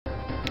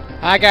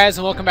Hi guys,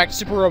 and welcome back to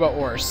Super Robot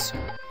Wars.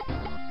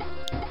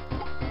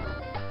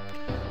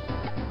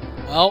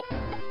 Well,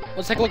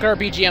 let's take a look at our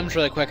BGMs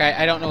really quick.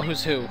 I don't know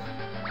who's who.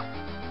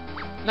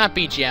 Not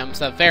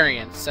BGMs,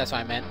 variants, that's what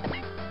I meant.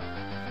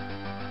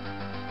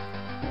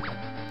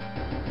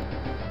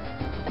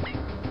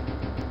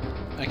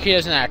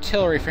 Akita's an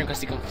artillery friend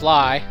because he can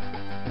fly.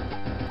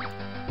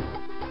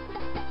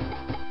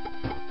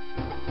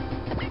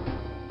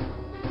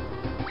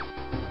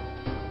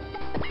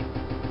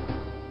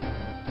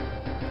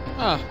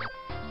 Oh.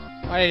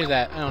 Why did I do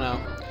that? I don't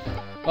know.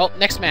 Well,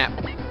 next map.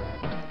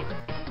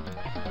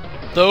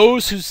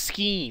 Those who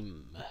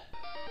scheme.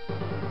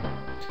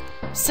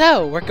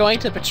 So, we're going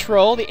to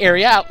patrol the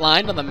area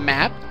outlined on the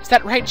map. Is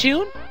that right,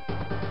 June?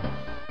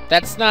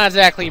 That's not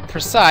exactly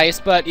precise,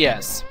 but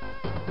yes.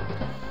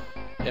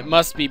 It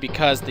must be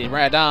because the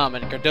Radam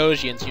and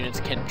Gardosian's units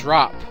can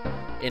drop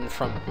in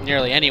from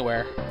nearly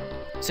anywhere.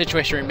 The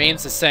situation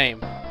remains the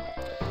same.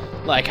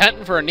 Like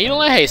hunting for a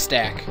needle in a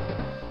haystack.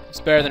 It's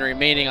better than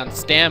remaining on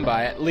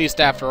standby, at least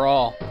after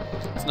all.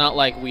 It's not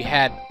like we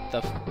had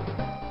the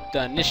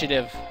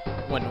initiative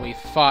when we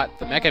fought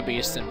the Mecha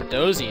Beasts and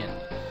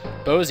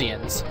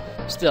Bosians.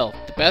 Still,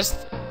 the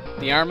best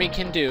the army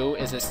can do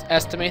is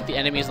estimate the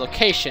enemy's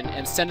location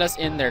and send us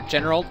in their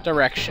general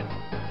direction.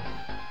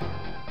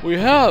 We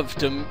have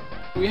too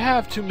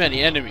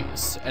many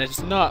enemies, and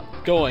it's not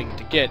going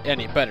to get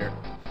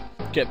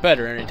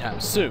better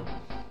anytime soon.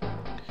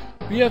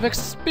 We have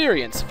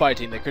experience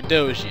fighting the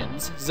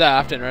Gardosians,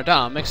 Zaft, and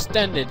Radam for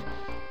extended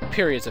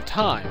periods of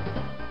time,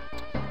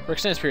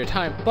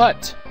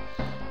 but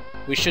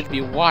we should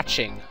be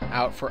watching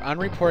out for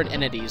unreported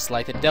entities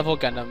like the Devil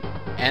Gundam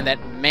and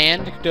that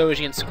manned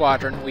Gardosian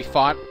squadron we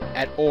fought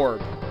at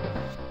Orb.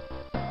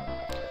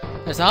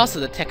 There's also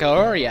the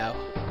Tekorio.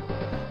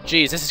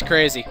 Geez, this is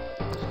crazy.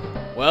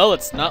 Well,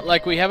 it's not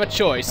like we have a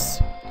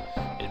choice.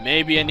 It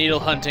may be a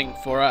needle hunting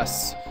for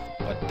us,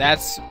 but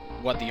that's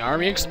what the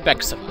army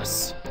expects of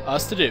us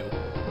to do.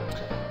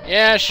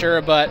 Yeah,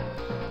 sure, but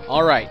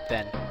alright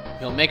then.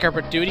 We'll make our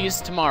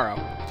duties tomorrow.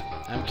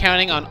 I'm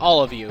counting on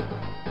all of you.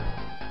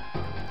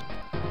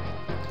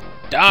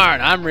 Darn,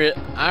 I'm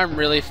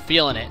really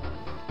feeling it.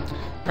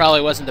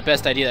 Probably wasn't the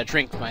best idea to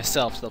drink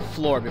myself to the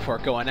floor before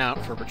going out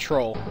for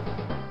patrol.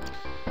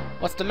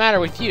 What's the matter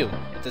with you?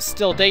 It's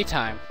still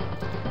daytime.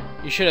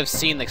 You should have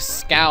seen the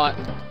scowl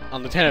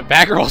on Lieutenant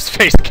Batgirl's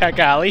face,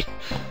 Kagali.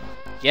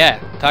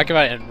 Yeah, talk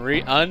about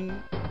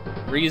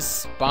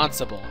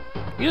unresponsible.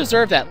 You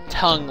deserve that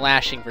tongue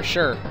lashing for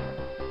sure.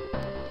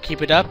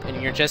 Keep it up, and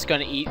you're just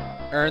gonna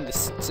earn the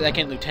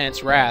second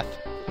lieutenant's wrath.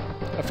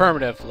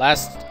 Affirmative.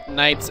 Last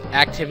night's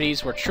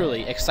activities were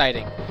truly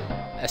exciting,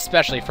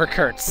 especially for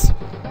Kurtz.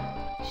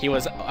 He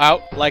was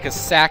out like a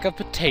sack of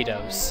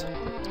potatoes.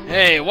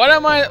 Hey, what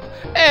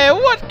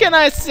can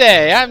I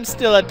say? I'm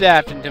still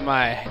adapting to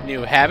my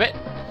new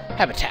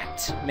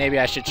habitat. Maybe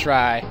I should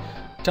try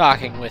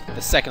talking with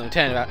the second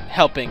lieutenant about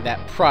helping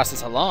that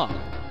process along.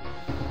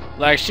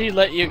 Like she'd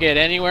let you get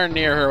anywhere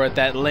near her with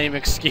that lame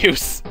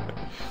excuse.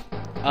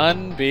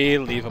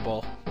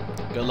 Unbelievable.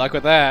 Good luck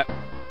with that.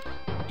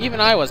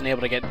 Even I wasn't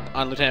able to get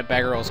on Lieutenant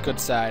Batgirl's good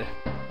side.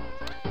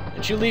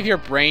 Did you leave your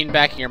brain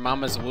back in your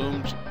mama's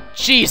womb?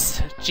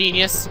 Jeez,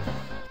 genius.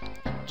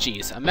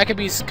 Jeez, a Mecha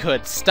Beast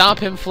could stomp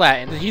him flat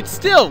and he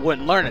still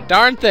wouldn't learn a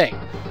darn thing.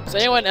 Does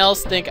anyone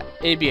else think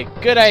it'd be a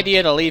good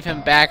idea to leave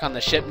him back on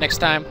the ship next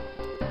time?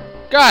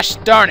 Gosh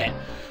darn it!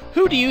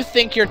 Who do you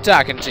think you're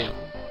talking to?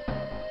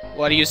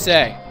 What do you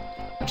say?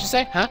 What'd you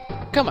say? Huh?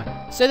 Come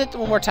on, say that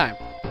one more time.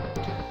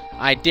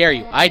 I dare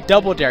you. I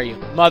double dare you,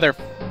 mother...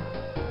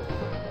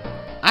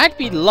 I'd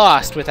be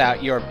lost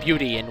without your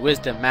beauty and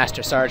wisdom,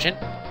 Master Sergeant.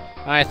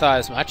 I thought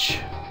as much.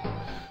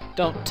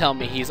 Don't tell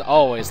me he's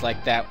always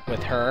like that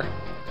with her.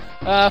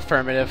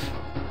 Affirmative.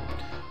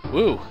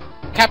 Woo.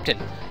 Captain,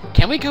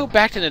 can we go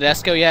back to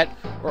Nadesco yet?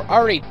 We're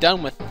already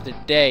done with the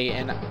day,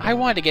 and I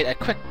wanted to get a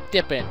quick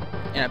dip in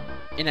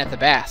at the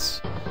baths.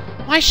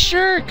 Why,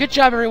 sure. Good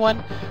job,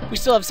 everyone. We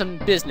still have some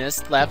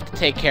business left to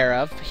take care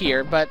of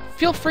here, but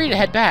feel free to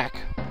head back.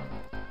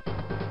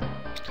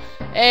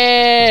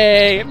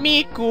 Hey,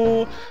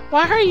 Miku!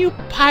 Why are you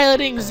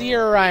piloting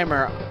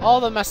Zero-Rhymer? All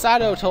the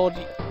Masato told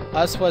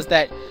us was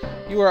that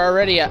you were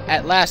already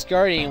at Last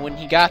Guardian when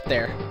he got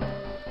there.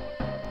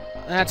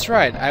 That's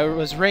right, I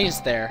was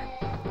raised there.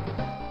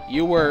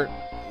 You were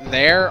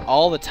there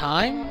all the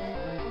time?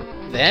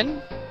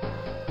 Then?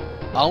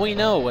 All we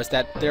know was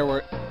that there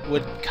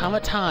would come a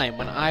time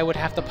when I would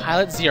have to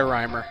pilot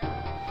Zero-Rhymer.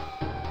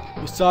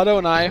 Masato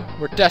and I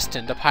were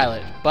destined to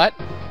pilot, but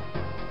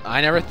I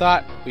never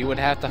thought we would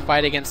have to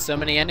fight against so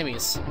many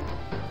enemies.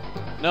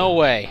 No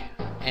way.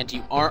 And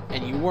you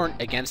weren't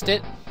against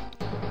it?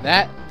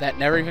 That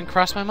never even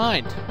crossed my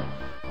mind.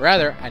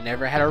 Rather, I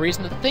never had a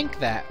reason to think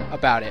that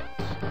about it.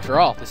 After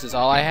all, this is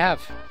all I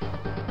have.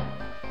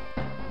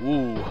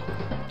 Ooh.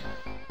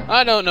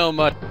 I don't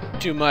know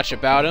too much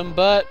about him,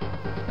 but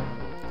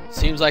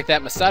seems like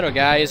that Masato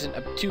guy isn't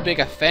too big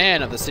a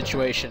fan of the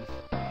situation.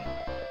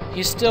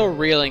 He's still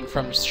reeling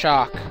from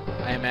shock,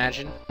 I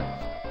imagine.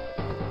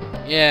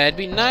 Yeah, it'd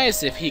be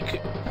nice if he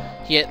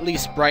at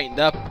least brightened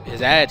up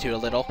his attitude a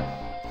little.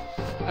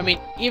 I mean,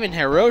 even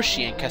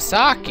Hiroshi and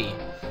Kasaki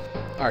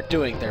are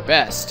doing their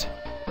best.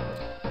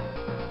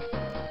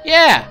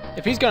 Yeah,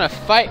 if he's gonna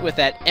fight with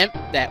that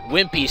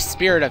wimpy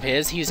spirit of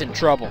his, he's in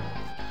trouble.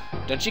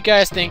 Don't you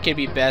guys think it'd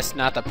be best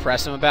not to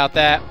press him about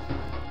that?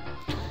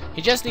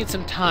 He just needs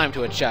some time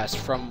to adjust.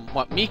 From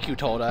what Miku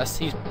told us,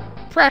 he's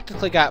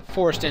practically got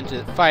forced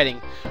into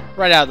fighting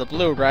right out of the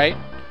blue, right?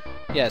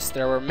 Yes,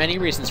 there were many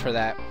reasons for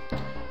that.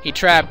 He's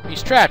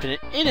trapped in an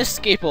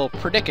inescapable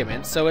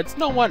predicament, so it's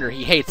no wonder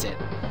he hates it.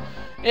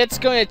 It's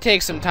going to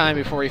take some time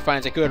before he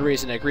finds a good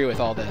reason to agree with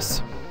all this.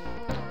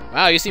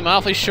 Wow, you seem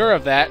awfully sure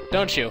of that,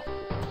 don't you?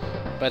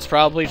 But it's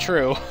probably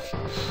true.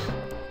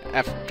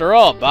 After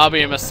all,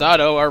 Bobby and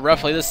Masato are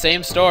roughly the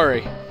same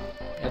story.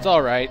 It's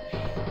alright.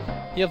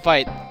 He'll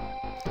fight.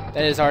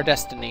 That is our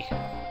destiny.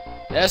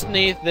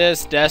 Destiny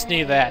this,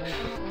 destiny that.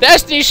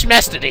 Destiny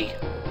schmestiny!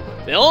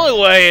 The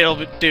only way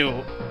it'll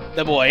do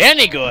the boy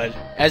any good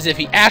as if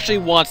he actually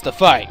wants to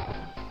fight.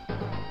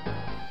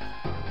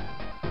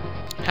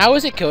 How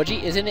is it,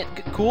 Koji? Isn't it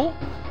cool?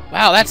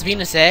 Wow, that's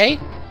Venus A?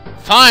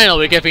 Finally,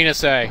 we get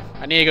Venus A.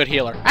 I need a good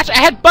healer. Actually, I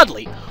had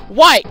Budley.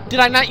 Why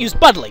did I not use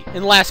Budley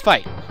in the last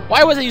fight?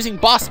 Why was I using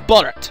Boss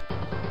Bullet?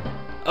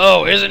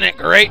 Oh, isn't it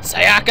great,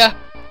 Sayaka?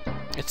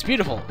 It's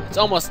beautiful. It's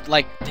almost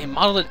like they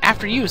modeled it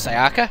after you,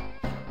 Sayaka.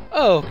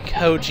 Oh,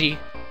 Koji.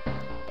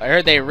 I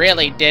heard they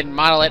really did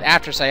model it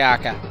after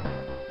Sayaka.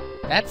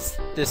 That's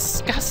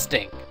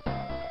disgusting.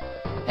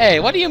 Hey,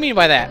 what do you mean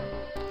by that?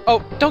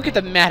 Oh, don't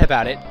get mad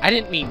about it. I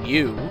didn't mean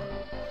you.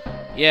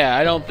 Yeah,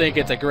 I don't think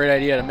it's a great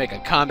idea to make a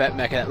combat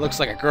mecha that looks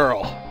like a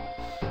girl.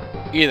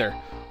 Either.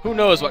 Who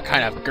knows what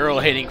kind of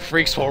girl-hating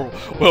freaks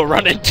we'll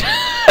run into.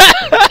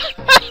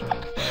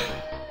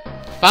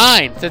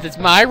 Fine, since it's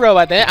my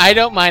robot then, I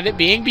don't mind it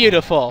being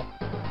beautiful.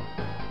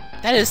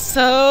 That is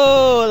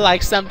so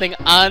like something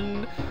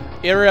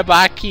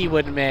Irabaki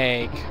would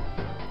make.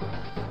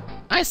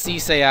 I see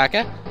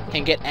Sayaka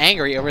can get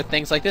angry over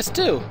things like this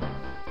too.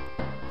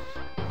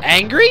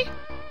 Angry?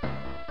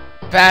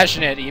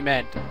 Passionate, he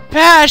meant.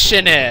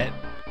 Passionate!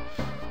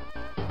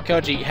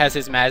 Koji has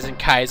his Mazen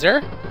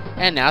Kaiser,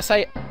 and now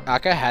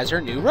Sayaka has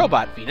her new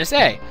robot, Venus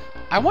A.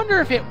 I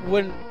wonder if it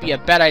wouldn't be a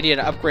bad idea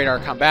to upgrade our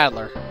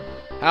combattler.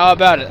 How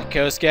about it,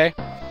 Kosuke?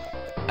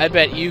 I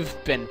bet you've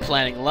been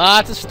planning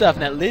lots of stuff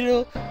in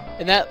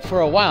that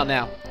for a while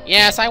now.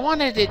 Yes, I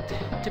wanted it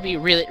to be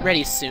really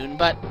ready soon,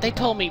 but they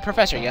told me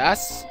Professor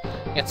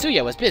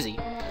Yatsuya was busy.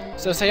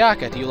 So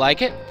Sayaka, do you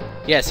like it?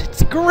 Yes,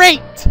 it's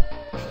great!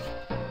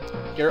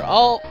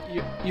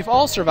 You've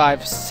all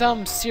survived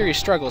some serious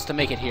struggles to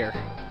make it here.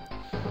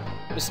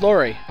 Miss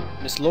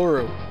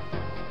Loru.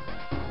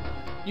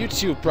 You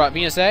two brought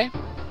Venus A?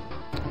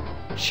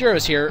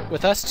 Shiro's here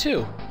with us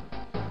too.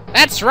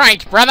 That's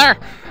right, brother!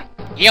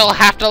 You'll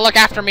have to look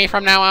after me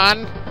from now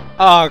on.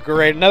 Oh,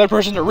 great. Another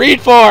person to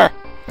read for!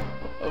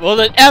 Will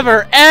it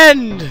ever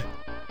end?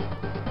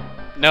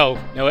 No,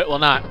 it will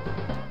not.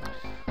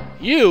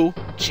 You?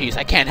 Jeez,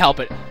 I can't help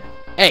it.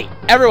 Hey,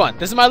 everyone,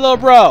 this is my little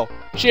bro,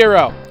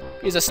 Shiro.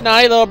 He's a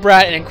snotty little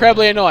brat and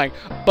incredibly annoying,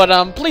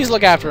 but please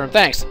look after him,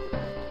 thanks.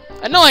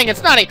 Annoying and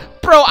snotty?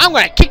 Bro, I'm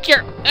gonna kick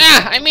your...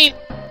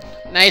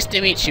 Nice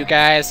to meet you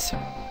guys.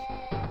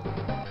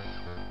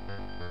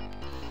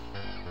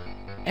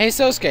 Hey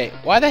Sosuke,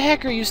 why the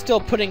heck are you still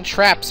putting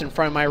traps in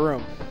front of my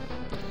room?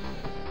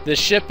 This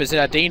ship is in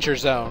a danger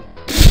zone.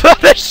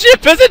 The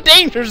ship is a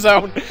danger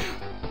zone!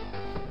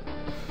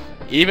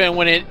 Even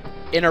when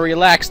in a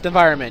relaxed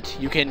environment,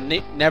 you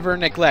can never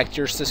neglect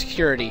your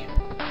security.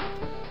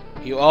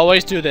 You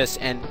always do this,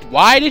 and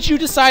why did you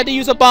decide to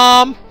use a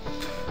bomb?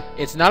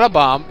 It's not a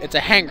bomb, it's a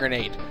hand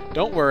grenade.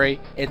 Don't worry,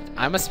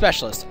 I'm a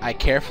specialist. I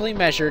carefully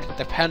measured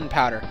the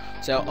gunpowder,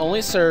 so it'll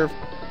only serve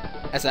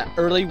as an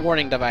early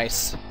warning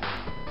device.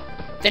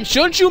 Then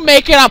shouldn't you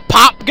make it a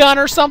pop gun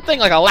or something?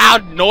 Like a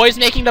loud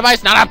noise-making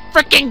device, not a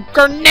freaking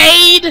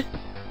grenade?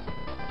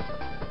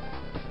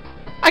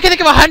 I can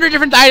think of 100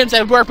 different items that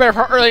would work better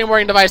for an early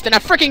warning device than a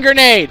freaking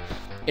grenade!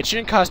 It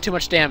shouldn't cause too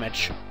much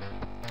damage.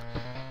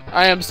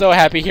 I am so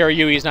happy Hiro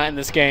Yui's not in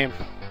this game.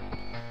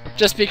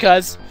 Just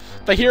because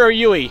the Hiro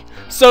Yui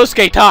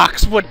Sosuke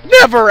talks would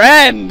never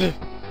end!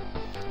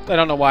 I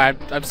don't know why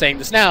I'm saying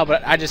this now,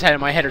 but I just had it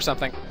in my head or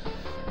something.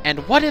 And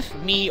what if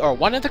me or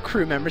one of the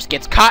crew members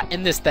gets caught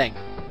in this thing?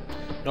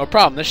 No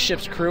problem, this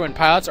ship's crew and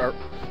pilots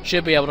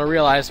should be able to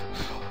realize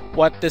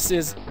what this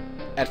is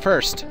at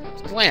first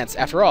glance.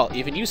 After all,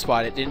 even you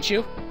spotted it, didn't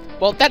you?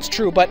 Well, that's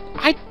true, but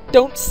I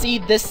don't see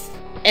this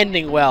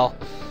ending well.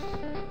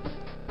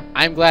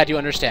 I'm glad you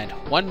understand.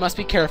 One must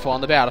be careful on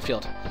the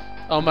battlefield.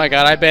 Oh my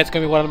god, I bet it's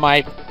gonna be one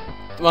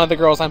of the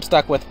girls I'm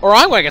stuck with. Or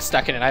I'm gonna get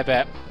stuck in it, I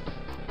bet.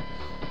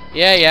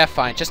 Yeah,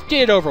 fine. Just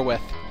get it over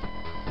with.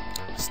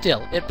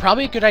 Still, it'd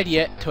probably be a good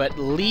idea to at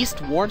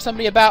least warn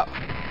somebody about...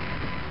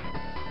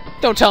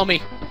 Don't tell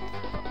me!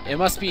 It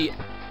must be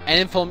an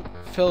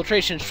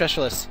infiltration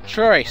specialist.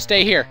 Shiroi,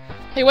 stay here.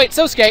 Hey, wait,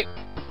 Sosuke!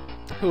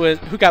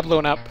 Who got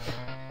blown up?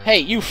 Hey,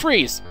 you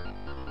freeze!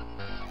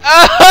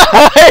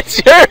 Oh,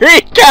 it's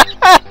Eureka!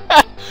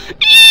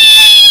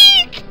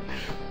 Eek!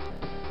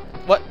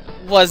 What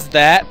was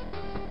that?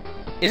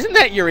 Isn't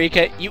that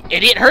Eureka? You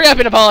idiot! Hurry up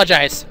and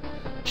apologize!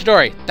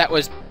 Chidori, that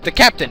was the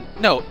captain.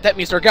 No, that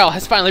means ZUHL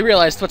has finally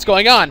realized what's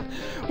going on.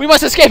 We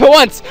must escape at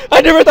once!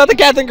 I never thought the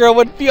captain girl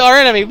would be our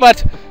enemy,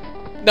 but...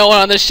 No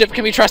one on this ship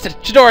can be trusted.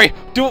 Chidori,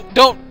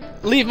 don't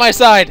leave my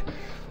side.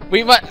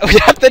 We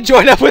have to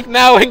join up with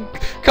Now and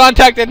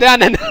contact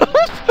Adan.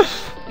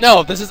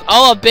 No, this is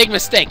all a big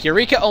mistake.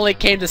 Eureka only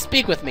came to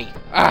speak with me.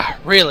 Ah,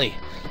 really?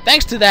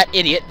 Thanks to that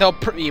idiot, there'll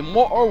be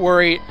more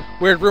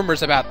weird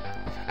rumors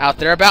out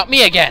there about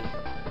me again.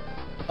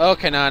 Oh,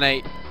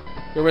 Kanane,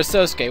 you're with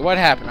Sosuke. What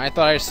happened? I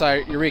thought I saw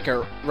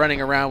Eureka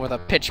running around with a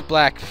pitch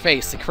black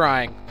face and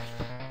crying.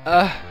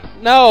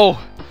 No.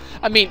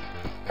 I mean,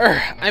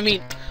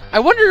 I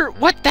wonder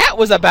what that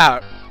was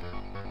about.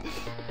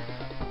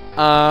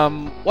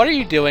 What are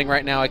you doing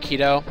right now,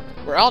 Akito?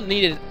 We're all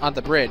needed on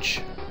the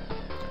bridge.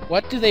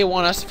 What do they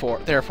want us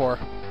there for?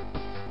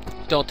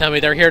 Don't tell me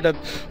they're here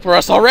for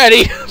us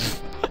already.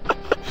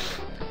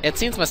 It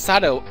seems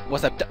Masato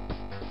was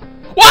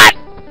What?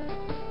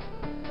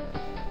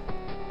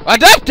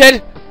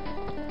 Adopted?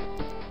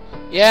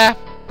 Yeah,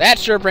 that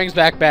sure brings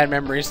back bad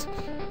memories.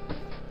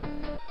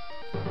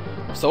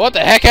 So what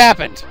the heck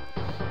happened?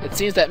 It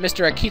seems that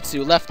Mr.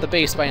 Akitsu left the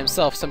base by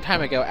himself some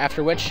time ago,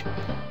 after which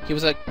he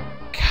was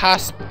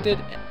accosted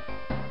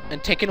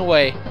and taken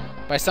away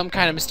by some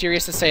kind of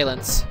mysterious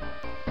assailants.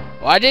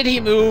 Why did he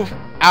move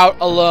out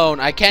alone?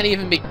 I can't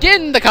even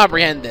begin to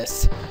comprehend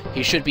this.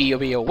 He should be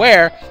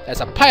aware that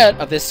as a pilot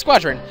of this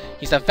squadron,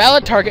 he's a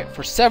valid target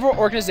for several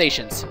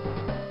organizations.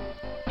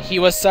 He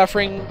was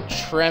suffering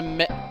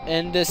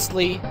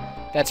tremendously.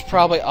 That's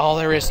probably all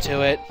there is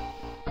to it.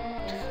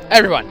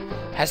 Everyone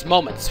has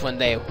moments when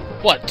they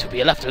want to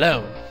be left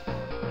alone.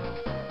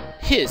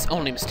 His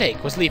only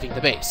mistake was leaving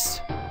the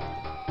base.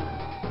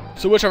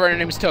 So which of our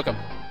enemies took him?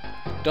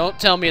 Don't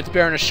tell me it's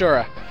Baron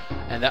Ashura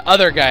and the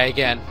other guy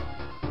again.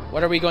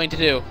 What are we going to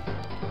do?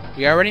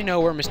 We already know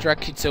where Mr.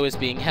 Akitsu is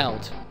being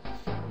held.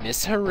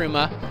 Miss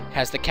Haruma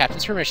has the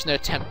captain's permission to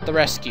attempt the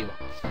rescue.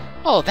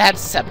 Oh, that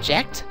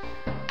subject.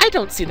 I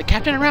don't see the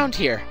captain around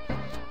here.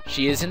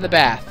 She is in the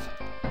bath.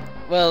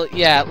 Well,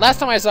 yeah, last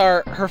time I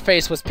saw her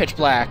face was pitch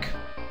black.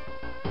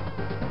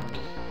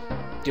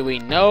 Do we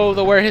know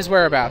his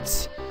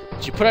whereabouts?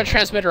 Did you put a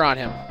transmitter on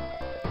him?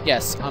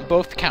 Yes, on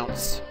both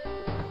counts.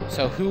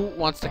 So who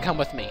wants to come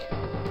with me?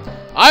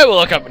 I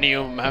will accompany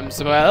you,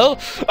 Mademoiselle.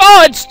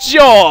 Oh, it's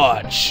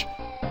George!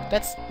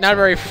 That's not a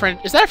very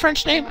French... Is that a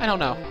French name? I don't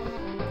know.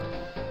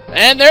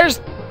 And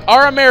there's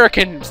our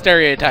American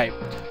stereotype.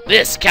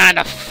 This kind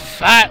of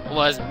fight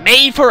was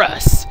made for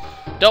us.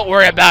 Don't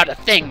worry about a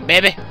thing,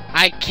 baby.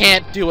 I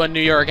can't do a New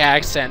York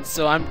accent,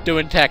 so I'm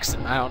doing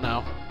Texan. I don't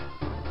know.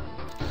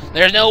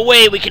 There's no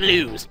way we can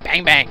lose.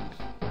 Bang, bang.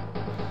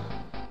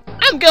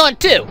 I'm going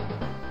too.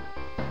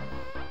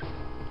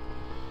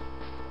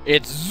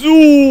 It's ZUHL.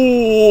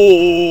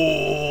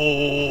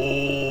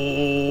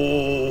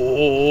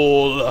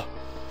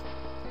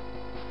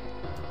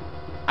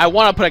 I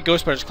want to put a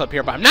Ghostbusters clip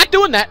here, but I'm not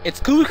doing that. It's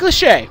too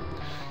cliche.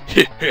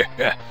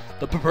 The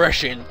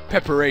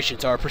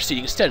preparations are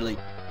proceeding steadily.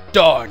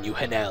 Darn you,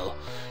 Hanel.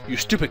 You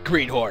stupid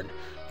greenhorn.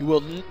 You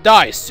will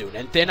die soon,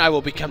 and then I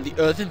will become the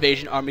Earth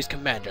Invasion Army's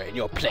commander in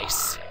your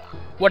place.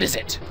 What is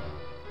it?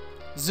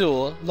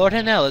 ZUHL, Lord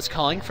Hanel is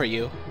calling for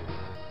you.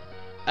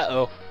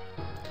 Uh-oh.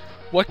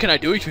 What can I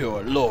do for you,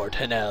 Lord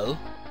Hanel?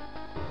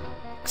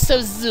 So,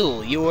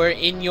 ZUHL, you were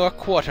in your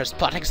quarters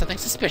plotting something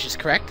suspicious,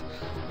 correct?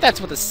 That's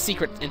what the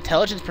secret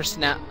intelligence person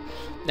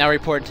now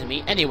reported to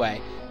me. Anyway,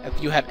 if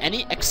you have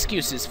any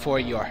excuses for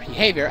your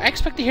behavior, I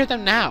expect to hear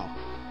them now.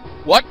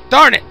 What?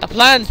 Darn it! The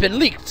plan's been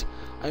leaked!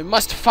 I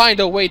must find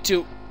a way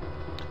to...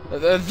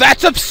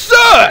 That's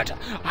absurd!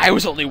 I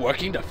was only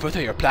working to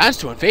further your plans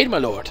to invade, my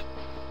lord.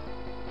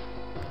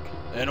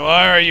 Then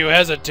why are you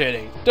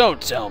hesitating?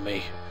 Don't tell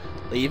me.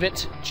 Leave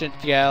it,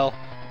 Chintgal.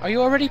 Are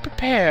you already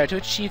prepared to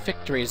achieve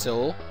victory,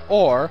 ZUHL?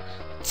 Or,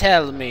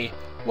 tell me,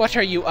 what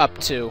are you up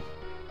to?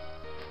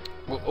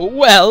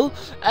 Well,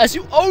 as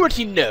you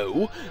already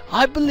know,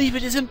 I believe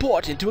it is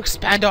important to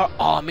expand our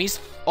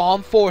army's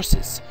armed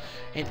forces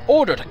in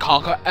order to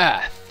conquer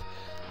Earth.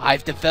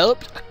 I've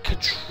developed a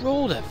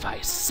control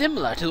device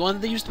similar to the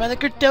one used by the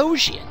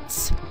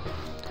Gerdosians.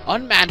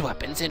 Unmanned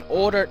weapons in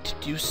order to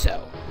do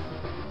so.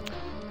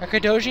 A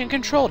Gerdosian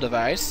control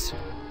device?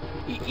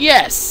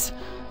 Yes!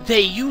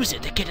 They use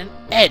it to get an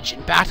edge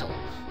in battle,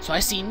 so I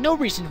see no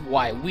reason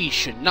why we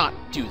should not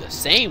do the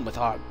same with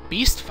our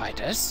beast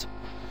fighters.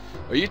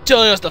 Are you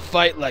telling us to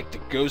fight like the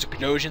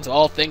Gerdosians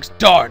all things?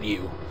 Darn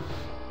you!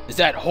 Is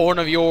that horn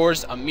of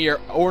yours a mere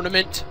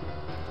ornament?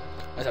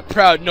 As a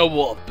proud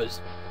noble of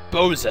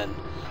Bozen,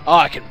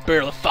 I can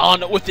barely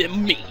find it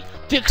within me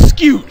to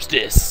excuse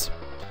this.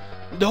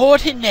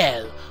 Lord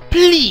Hanel,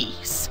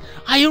 please!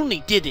 I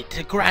only did it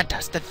to grant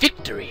us the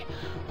victory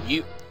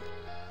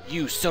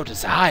you so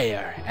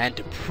desire, and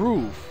to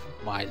prove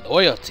my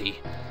loyalty.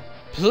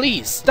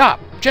 Please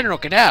stop, General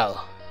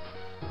Cadell.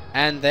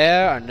 And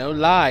there are no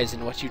lies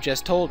in what you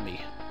just told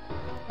me.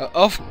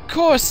 Of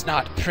course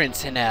not,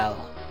 Prince Hinel.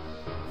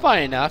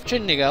 Fine enough,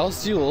 Jinigel,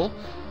 ZUHL.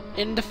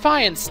 In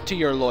defiance to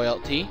your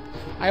loyalty,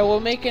 I will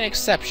make an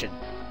exception.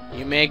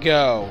 You may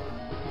go.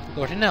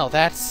 Lord Hinel,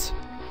 that's...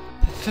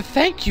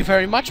 Thank you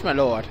very much, my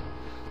lord.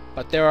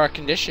 But there are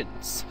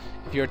conditions.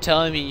 If you're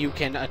telling me you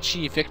can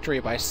achieve victory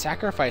by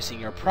sacrificing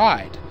your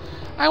pride,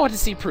 I want to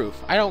see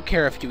proof. I don't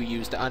care if you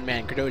use the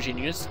unmanned Gradosian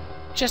units.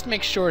 Just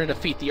make sure to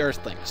defeat the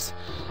Earthlings.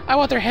 I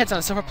want their heads on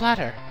a silver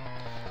platter.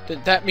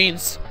 That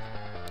means...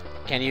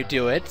 Can you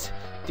do it?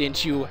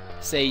 Didn't you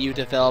say you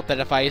developed a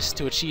device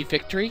to achieve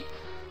victory?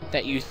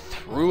 That you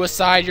threw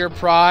aside your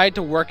pride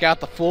to work out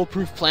the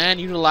foolproof plan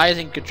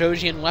utilizing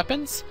Gradosian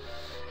weapons?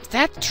 Is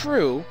that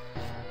true?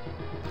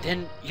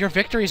 Then your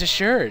victory is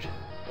assured.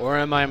 Or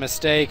am I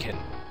mistaken?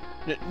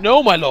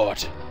 No, my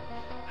lord!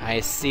 I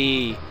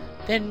see.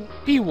 Then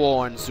be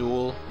warned,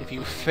 ZUHL. If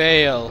you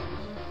fail,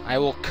 I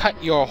will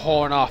cut your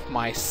horn off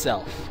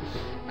myself.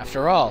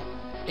 After all,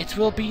 it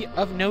will be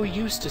of no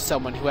use to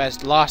someone who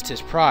has lost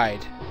his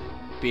pride.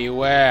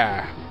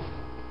 Beware.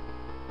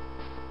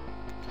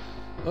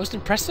 Most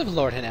impressive,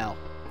 Lord Hinel.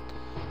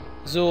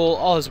 ZUHL,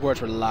 all his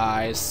words were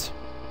lies.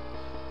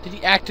 Did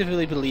he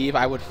actively believe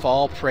I would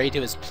fall prey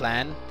to his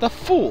plan? The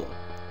fool!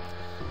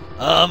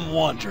 I'm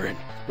wondering,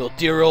 will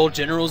dear old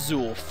General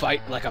ZUHL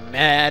fight like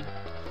mad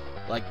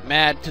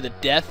to the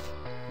death?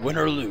 Win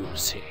or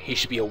lose, he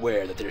should be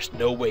aware that there's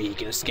no way he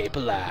can escape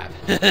alive.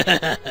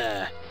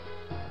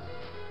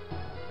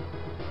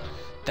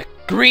 The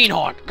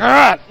Greenhorn!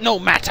 Grrr, no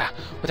matter!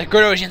 With the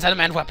Gradosian's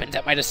unmanned weapons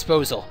at my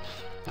disposal,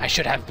 I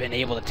should have been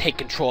able to take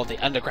control of the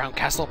underground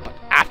castle, but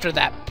after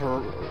that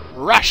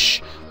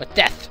brush with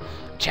death,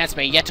 a chance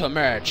may yet to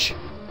emerge.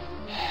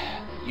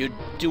 You'd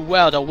do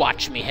well to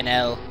watch me,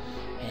 Hinel.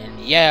 And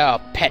your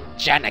pet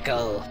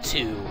Janicle,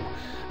 too.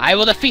 I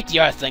will defeat the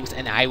Earthlings,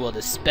 and I will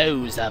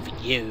dispose of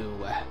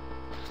you.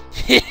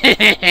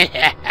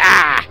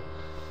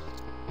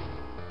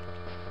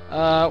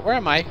 Where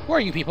am I? Who are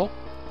you people?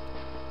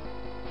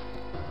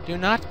 Do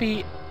not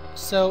be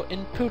so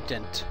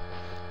impudent.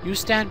 You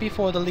stand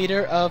before the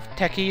leader of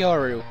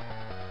Tekiyoru.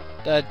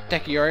 The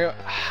Tekiyoru?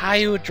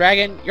 Hayu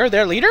Dragon? You're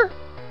their leader?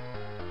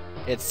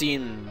 It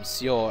seems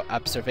your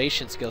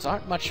observation skills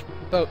aren't much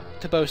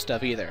to boast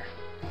of either.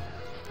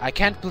 I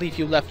can't believe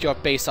you left your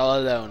base all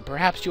alone.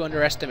 Perhaps you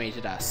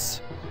underestimated us.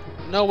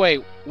 No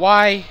way.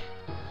 Why?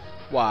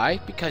 Why?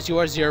 Because you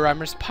are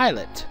ZUHL's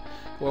pilot.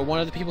 You are one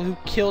of the people who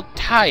killed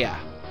Taya.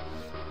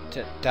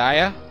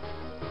 Taya?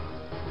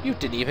 You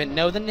didn't even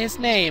know his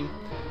name.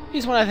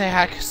 He's one of the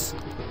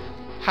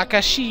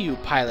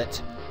Hakashiyu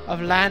pilot of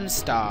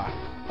Landstar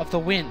of the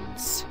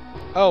Winds.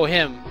 Oh,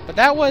 him. But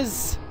that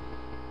was...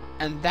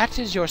 And that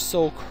is your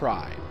sole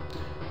crime.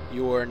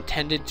 You were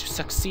intended to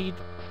succeed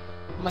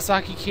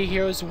Masaki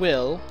Kihiro's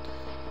will,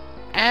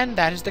 and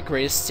that is the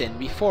greatest sin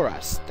before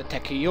us, the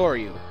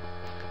Tekiyoru.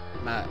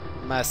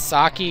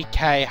 Masaki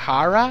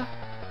Kaihara?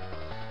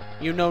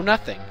 You know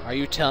nothing. Are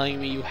you telling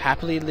me you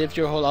happily lived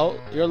your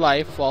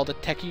life while the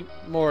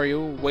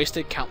Tekiyoru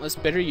wasted countless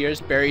bitter years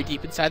buried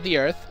deep inside the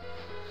earth?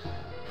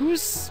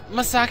 Who's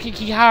Masaki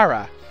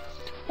Kihara?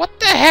 What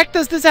the heck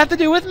does this have to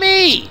do with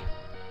me?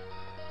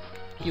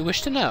 You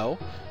wish to know?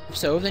 If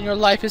so, then your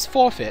life is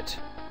forfeit.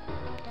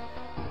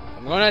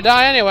 I'm gonna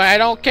die anyway, I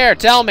don't care,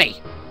 tell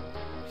me!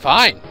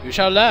 Fine, you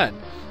shall learn.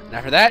 And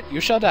after that, you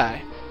shall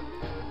die.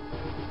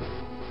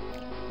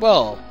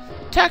 Well,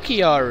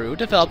 Tekiyoru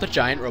developed a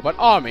giant robot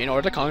army in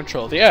order to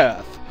control the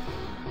Earth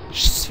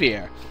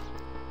sphere.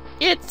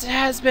 It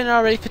has been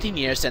already 15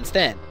 years since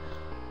then.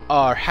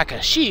 Our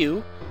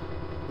Hakashiyu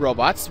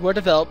robots were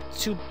developed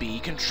to be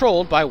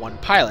controlled by one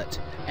pilot,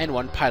 and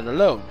one pilot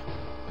alone,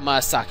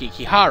 Masaki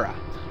Kihara,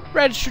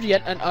 registered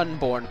yet an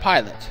unborn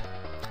pilot.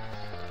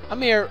 A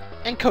mere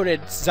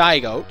encoded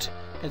zygote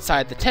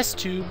inside the test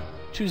tube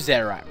to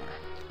Zeraimer.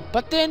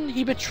 But then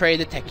he betrayed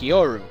the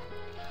Tekiyoru.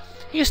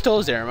 He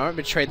stole Zeraimer,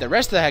 betrayed the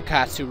rest of the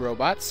Hakatsu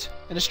robots,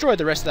 and destroyed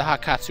the rest of the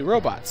Hakatsu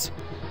robots,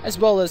 as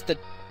well as the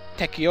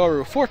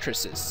Tekiyoru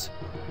fortresses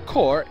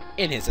core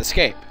in his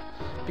escape.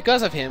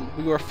 Because of him,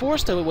 we were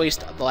forced to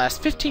waste the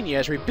last 15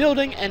 years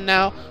rebuilding, and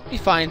now we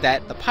find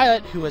that the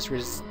pilot who has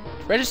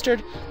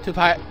registered to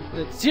pilot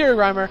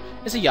Zeraimer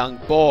is a young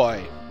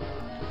boy.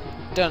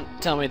 Don't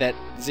tell me that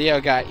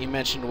Zyuhl you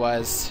mentioned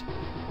was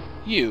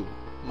you,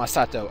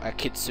 Masato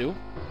Akitsu.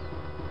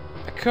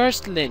 A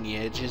cursed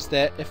lineage is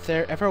that if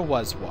there ever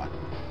was one.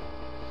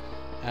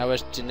 I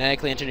was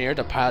genetically engineered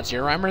to pilot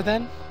Zeraimer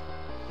then?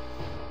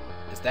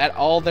 Is that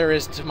all there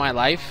is to my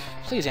life?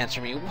 Please answer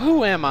me.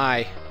 Who am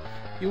I?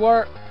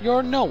 You're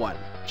no one.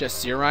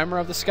 Just Zeraimer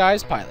of the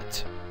Sky's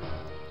pilot.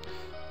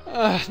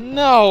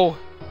 No!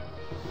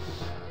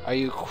 Are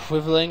you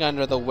quivering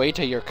under the weight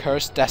of your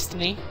cursed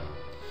destiny?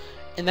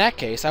 In that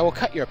case, I will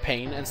cut your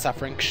pain and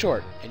suffering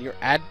short, and your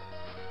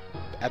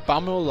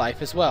abominable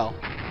life as well.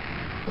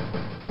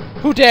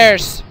 Who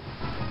dares?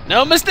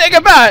 No mistake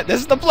about it!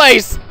 This is the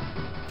place!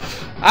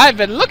 I've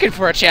been looking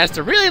for a chance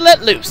to really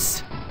let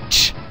loose.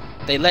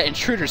 They let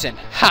intruders in.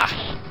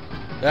 Ha!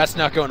 That's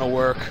not going to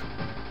work.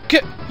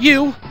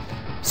 You!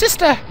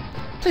 Sister!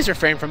 Please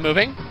refrain from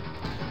moving.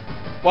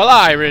 While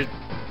I,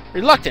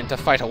 reluctant to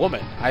fight a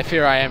woman, I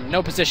fear I am in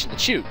no position to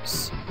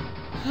choose.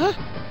 Huh?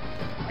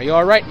 Are you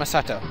alright,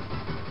 Masato?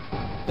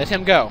 Let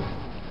him go.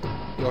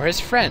 You're his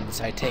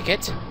friends, I take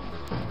it.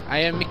 I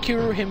am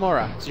Mikuru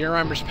Himura, Zero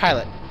Armor's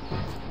pilot.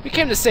 We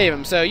came to save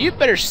him, so you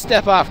better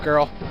step off,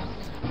 girl.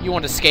 You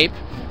won't escape.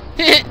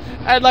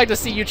 I'd like to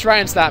see you try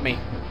and stop me.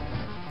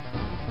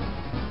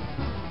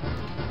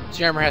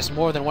 Zero Armor has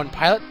more than one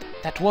pilot?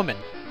 That woman.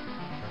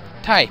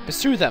 Tai,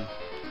 pursue them.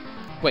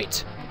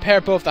 Wait,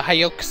 prepare both the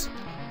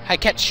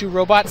Haiketsu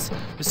robots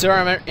with Zero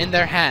Armor in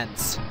their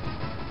hands.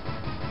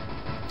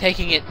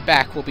 Taking it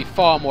back will be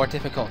far more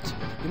difficult.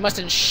 We must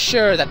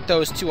ensure that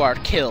those two are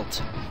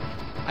killed.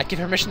 I give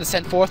permission to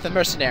send forth the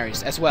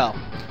mercenaries as well.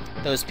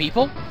 Those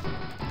people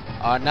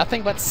are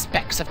nothing but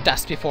specks of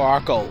dust before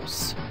our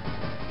goals.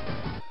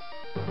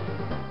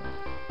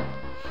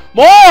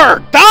 More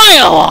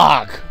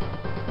dialogue!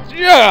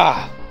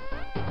 Yeah!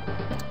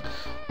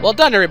 Well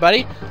done,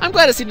 everybody. I'm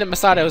glad to see that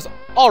Masato is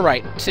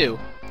alright, too.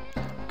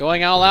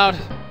 Going all out?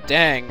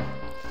 Dang.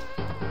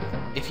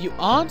 If you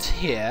aren't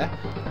here,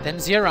 then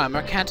Zero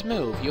Armor can't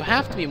move. You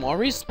have to be more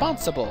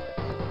responsible.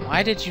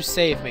 Why did you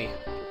save me?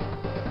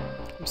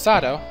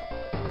 Masato?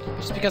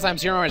 Just because I'm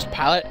Zero Armor's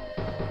pilot?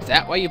 Is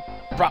that why you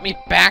brought me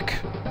back?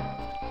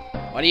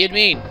 What do you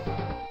mean?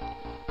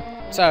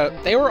 So,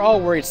 they were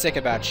all worried sick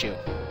about you.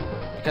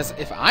 Because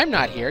if I'm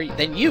not here,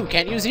 then you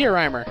can't use Zero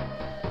Armor.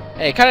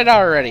 Hey, cut it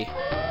out already.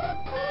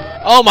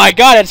 Oh my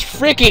god, it's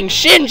freaking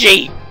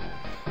Shinji!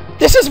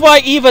 This is why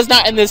Eva's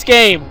not in this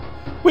game!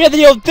 We have to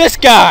deal with this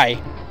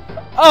guy!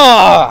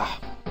 Ugh!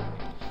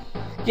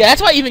 Yeah,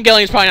 that's why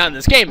Evangelion's probably not in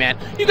this game, man.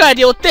 You gotta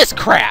deal with this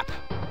crap!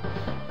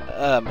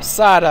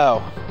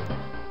 Masato.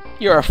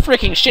 You're a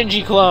freaking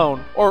Shinji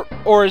clone. Or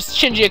is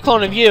Shinji a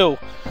clone of you?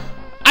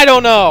 I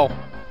don't know!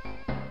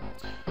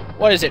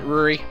 What is it,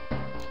 Ruri?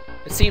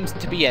 It seems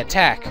to be an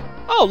attack.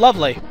 Oh,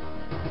 lovely.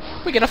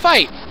 We get a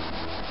fight!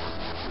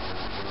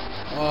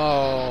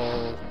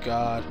 Oh,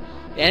 God.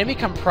 The enemy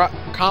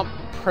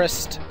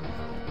compressed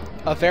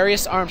of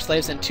various armed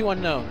slaves and two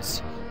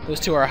unknowns. Those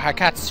two are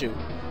Hakatsu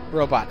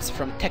robots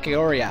from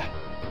Techoria.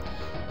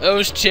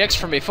 Those chicks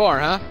from before,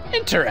 huh?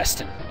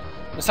 Interesting.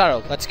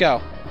 Masato, let's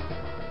go.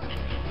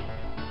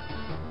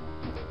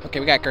 Okay,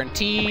 we got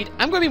guaranteed.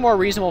 I'm going to be more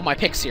reasonable with my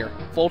picks here.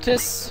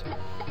 Voltus.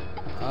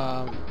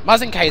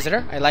 Mazen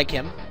Kaiser. I like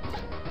him.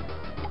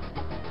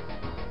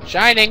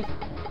 Shining.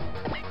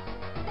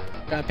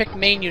 Gonna pick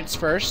main units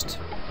first.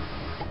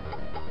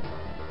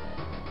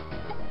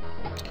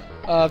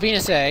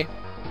 Venus A.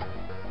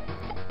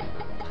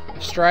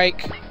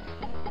 Strike.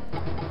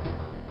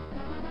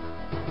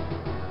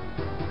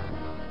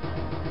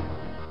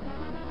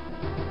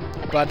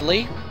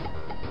 Budley.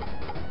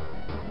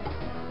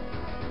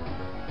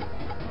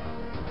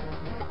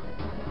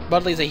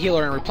 Budley's a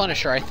healer and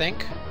replenisher, I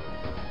think.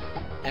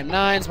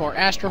 M9's more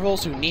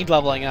Astrovols who need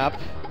leveling up.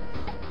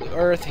 Blue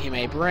Earth,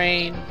 Hime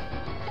Brain.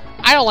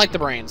 I don't like the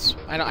brains.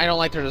 I don't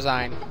like their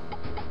design.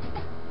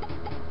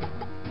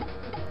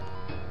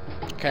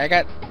 Okay, I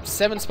got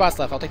 7 spots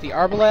left. I'll take the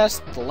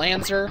Arbalest, the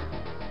Lancer.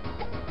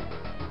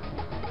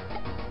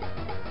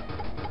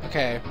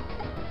 Okay.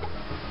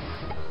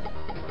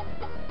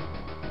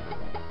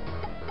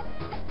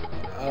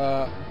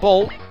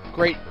 Bolt.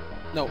 Great.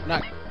 No,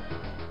 not...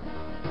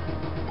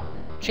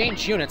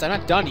 Change units. I'm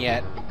not done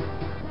yet.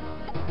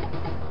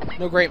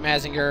 No Great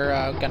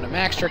Mazinger. Gundam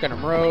Maxter,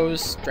 Gundam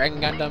Rose, Dragon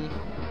Gundam.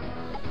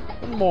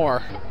 One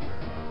more.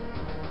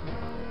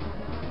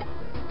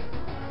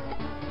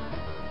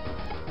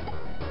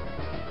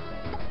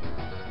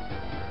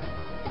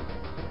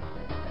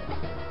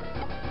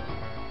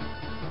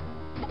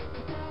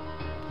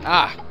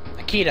 Ah,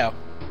 Aikido.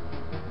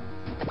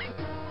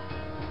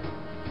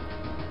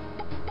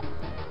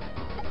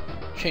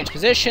 Change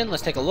position.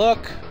 Let's take a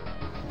look.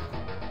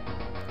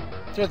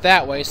 They're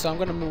that way, so I'm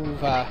going to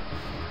move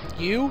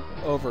you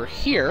over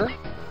here.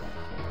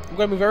 I'm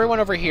going to move everyone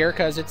over here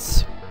because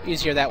it's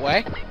easier that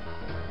way.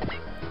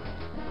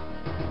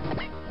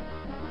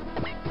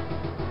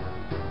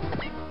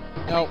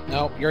 Nope,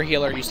 nope. You're a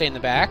healer. You stay in the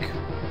back.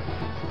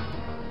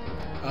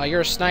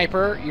 You're a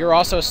sniper. You're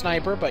also a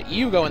sniper, but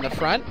you go in the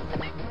front.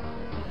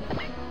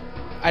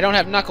 I don't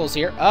have Knuckles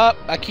here.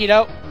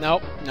 Aikido.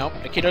 Nope, nope.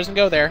 Aikido doesn't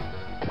go there.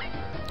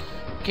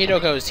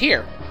 Aikido goes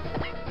here.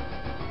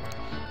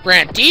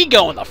 Grant D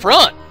go in the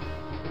front.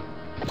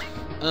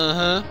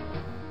 Uh-huh.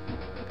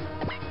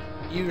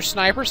 You're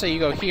sniper, so you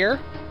go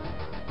here.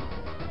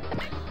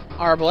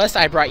 Arbalest,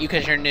 I brought you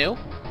because you're new.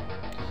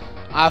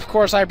 Of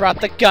course, I brought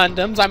the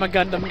Gundams. I'm a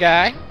Gundam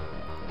guy.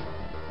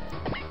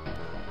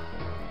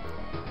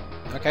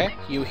 Okay,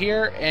 you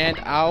here, and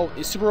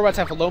the super robots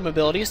have a low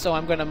mobility, so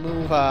I'm going to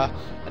move a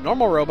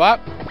normal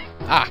robot.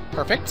 Ah,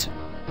 perfect.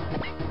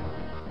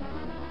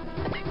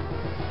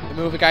 I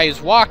move a guy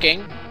who's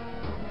walking.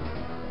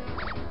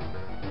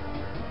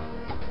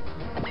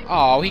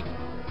 Oh,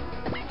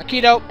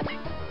 Aikido,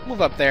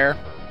 move up there.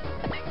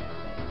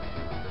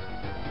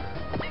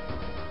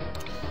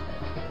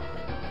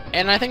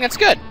 And I think that's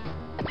good.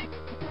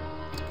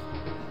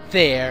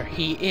 There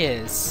he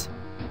is.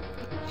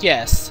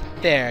 Yes,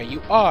 there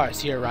you are,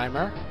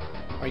 ZUHL.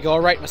 Are you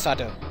alright,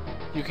 Masato?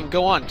 You can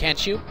go on,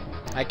 can't you?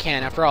 I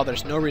can. After all,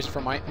 there's no reason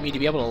for me to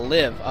be able to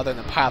live other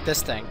than pilot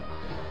this thing.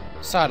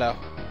 Masato.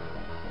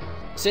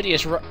 City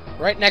is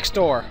right next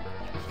door.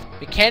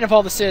 We can't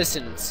involve the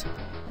citizens.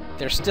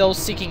 They're still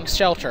seeking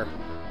shelter.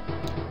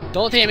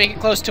 Don't let them make it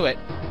close to it.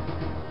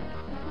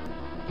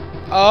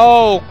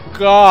 Oh,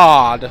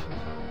 God.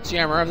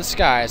 ZUHL of the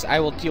skies, I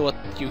will deal with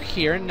you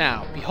here and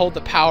now. Behold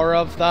the power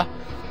of the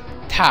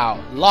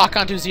Tau. Lock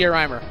onto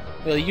ZUHL.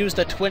 We'll use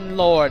the Twin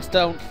Lords.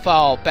 Don't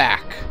fall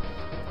back.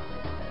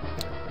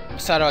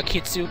 Masato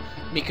Akitsu,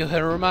 Miku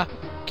Hiruma,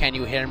 can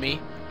you hear me?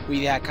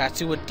 We the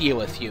Akatsu will deal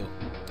with you.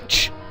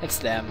 It's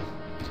them.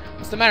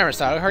 What's the matter,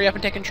 Masato? Hurry up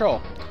and take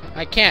control.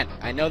 I can't.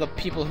 I know the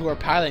people who are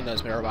piloting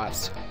those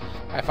robots.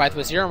 If I fight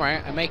with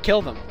ZUHL, I may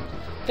kill them.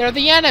 They're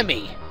the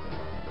enemy!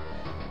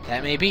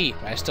 That may be,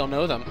 but I still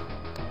know them.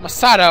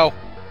 Masato!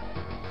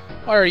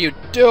 What are you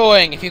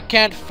doing? If you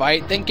can't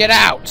fight, then get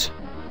out!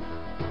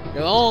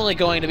 You're only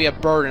going to be a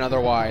burden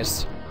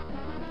otherwise.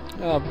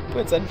 Oh,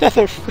 it's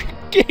another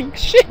freaking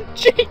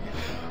Shinji!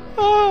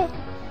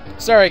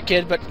 Sorry,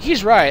 kid, but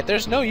he's right.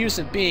 There's no use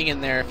in being in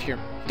there if you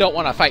don't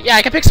want to fight. Yeah,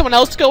 I can pick someone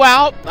else to go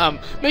out.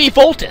 Maybe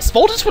Voltus.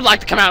 Voltus would like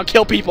to come out and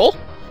kill people.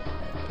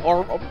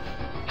 Or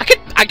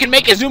I can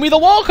make Izumi the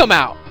Wall come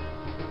out.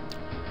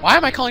 Why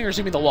am I calling her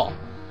Izumi the Wall?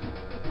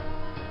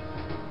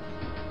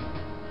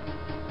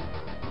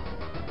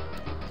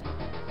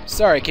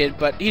 Sorry, kid,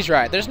 but he's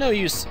right. There's no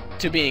use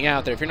to being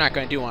out there if you're not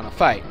going to want to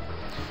fight.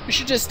 You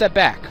should just step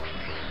back.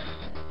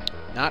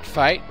 Not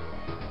fight.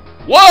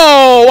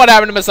 Whoa! What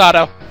happened to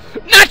Masato?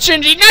 Not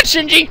Shinji! Not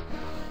Shinji!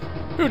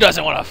 Who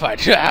doesn't want to fight?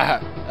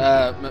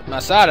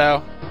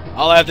 Masato.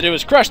 All I have to do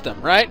is crush them,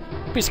 right?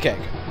 Piece of cake.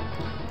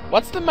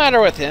 What's the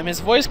matter with him? His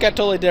voice got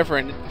totally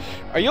different.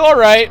 Are you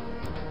alright?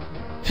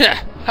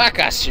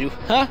 Hakashu,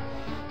 huh?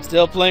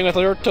 Still playing with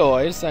your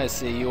toys? I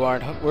see you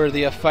aren't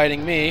worthy of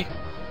fighting me.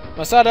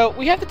 Masato,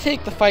 we have to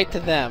take the fight to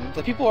them.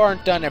 The people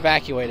aren't done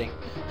evacuating.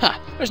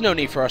 There's no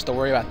need for us to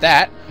worry about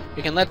that.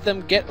 We can let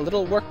them get a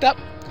little worked up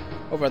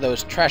over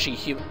those trashy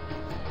human...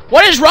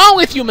 What is wrong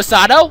with you,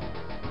 Masato?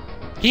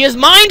 He is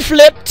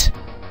mind-flipped!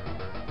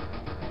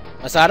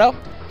 Masato,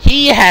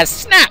 he has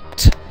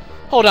snapped!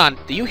 Hold on,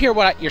 do you hear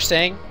what you're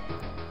saying?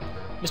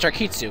 Mr.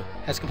 Akitsu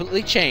has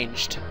completely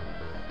changed.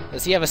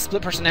 Does he have a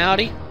split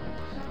personality?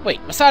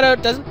 Wait,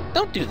 Masato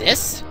don't do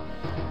this.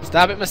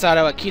 Stop it,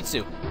 Masato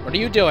Akitsu. What are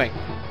you doing?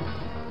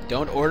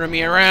 Don't order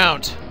me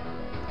around.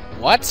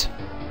 What?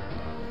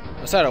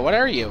 Masato, what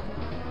are you?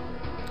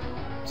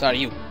 Masato,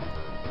 you...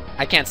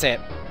 I can't say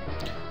it.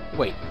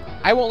 Wait,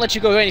 I won't let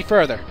you go any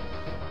further.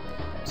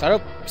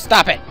 Masato,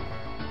 stop it!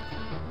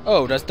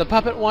 Oh, does the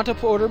puppet want to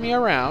order me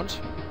around?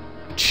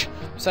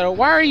 Masato,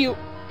 why are you...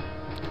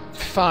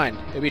 Fine,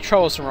 it'd be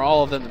troublesome for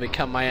all of them to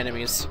become my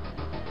enemies.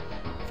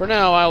 For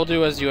now, I will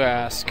do as you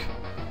ask.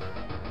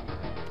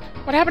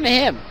 What happened to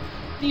him?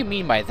 What do you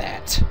mean by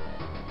that?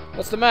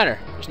 What's the matter?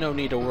 There's no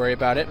need to worry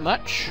about it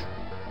much.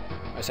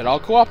 I said I'll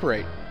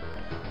cooperate.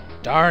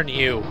 Darn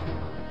you.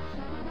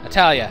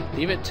 Natalia,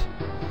 leave it.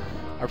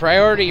 Our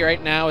priority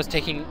right now is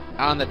taking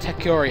on the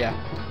Techoria,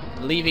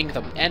 leaving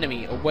the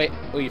enemy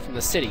away from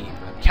the city.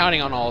 I'm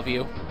counting on all of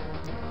you.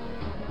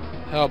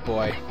 Oh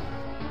boy.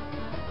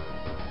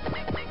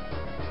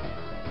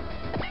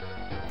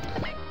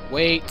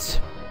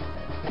 Wait.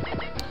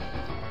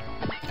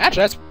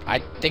 Actually, I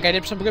think I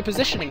did some good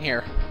positioning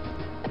here.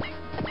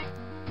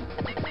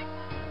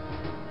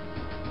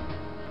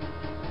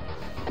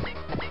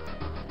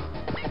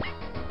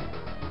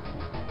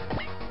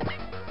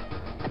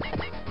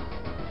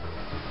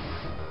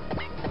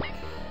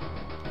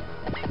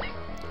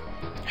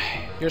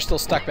 You're still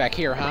stuck back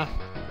here, huh?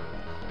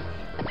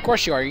 Of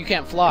course you are. You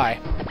can't fly.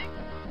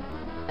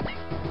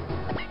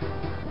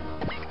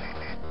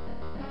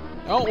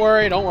 Don't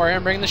worry, don't worry.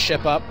 I'm bringing the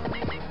ship up.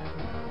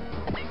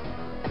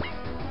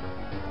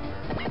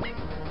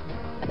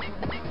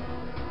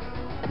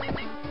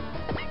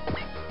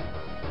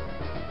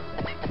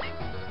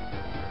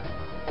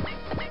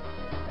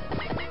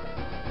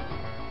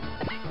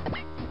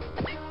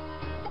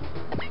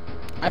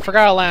 I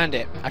forgot to land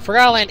it. I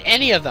forgot to land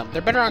any of them.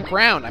 They're better on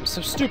ground. I'm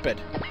so stupid.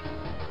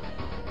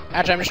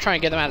 Actually, I'm just trying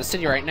to get them out of the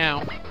city right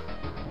now.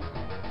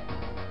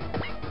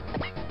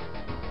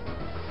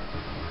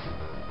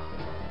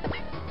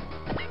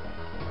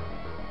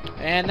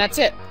 And that's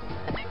it.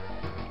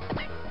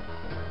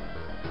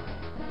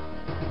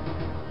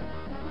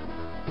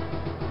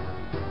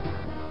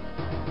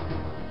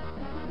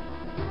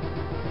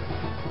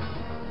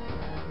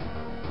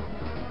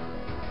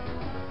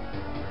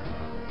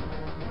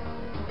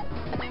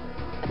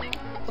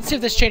 Let's see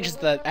if this changes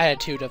the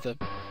attitude of the...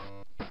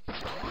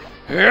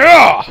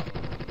 Yeah!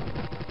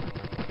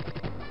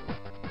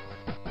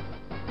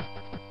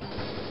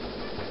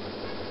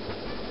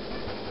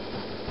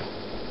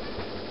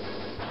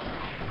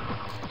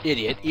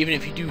 Idiot, even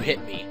if you do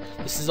hit me,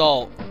 this is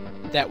all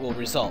that will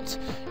result.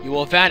 You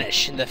will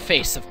vanish in the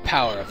face of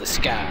power of the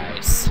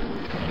skies.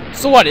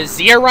 So what, is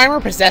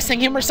ZUHL possessing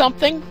him or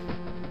something?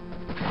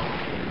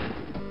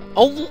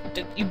 Oh,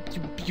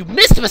 you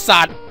missed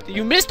Masada.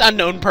 You missed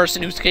unknown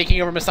person who's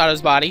taking over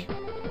Masada's body.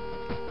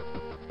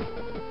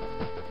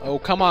 Oh,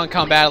 come on,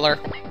 Combattler.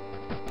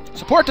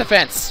 Support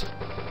defense.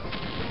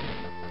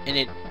 And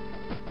it...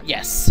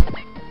 Yes.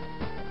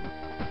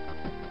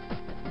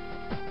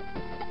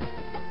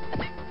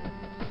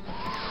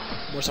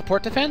 More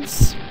support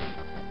defense.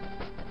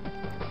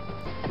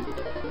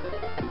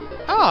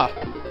 Ah.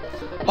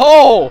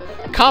 Oh!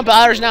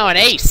 Combattler's now an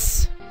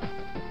ace.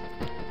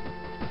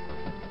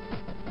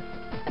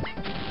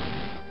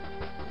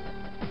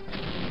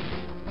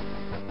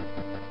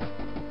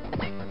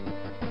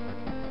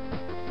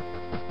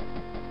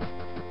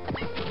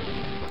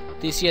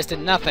 DCS did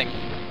nothing,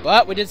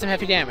 but we did some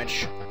heavy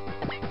damage.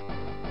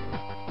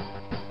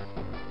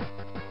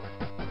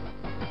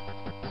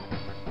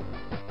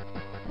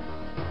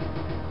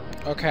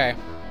 Okay.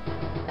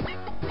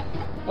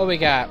 What we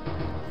got?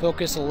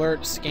 Focus,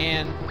 alert,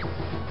 scan.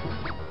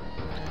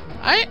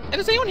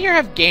 Does anyone here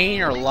have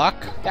gain or luck?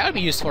 That would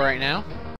be useful right now.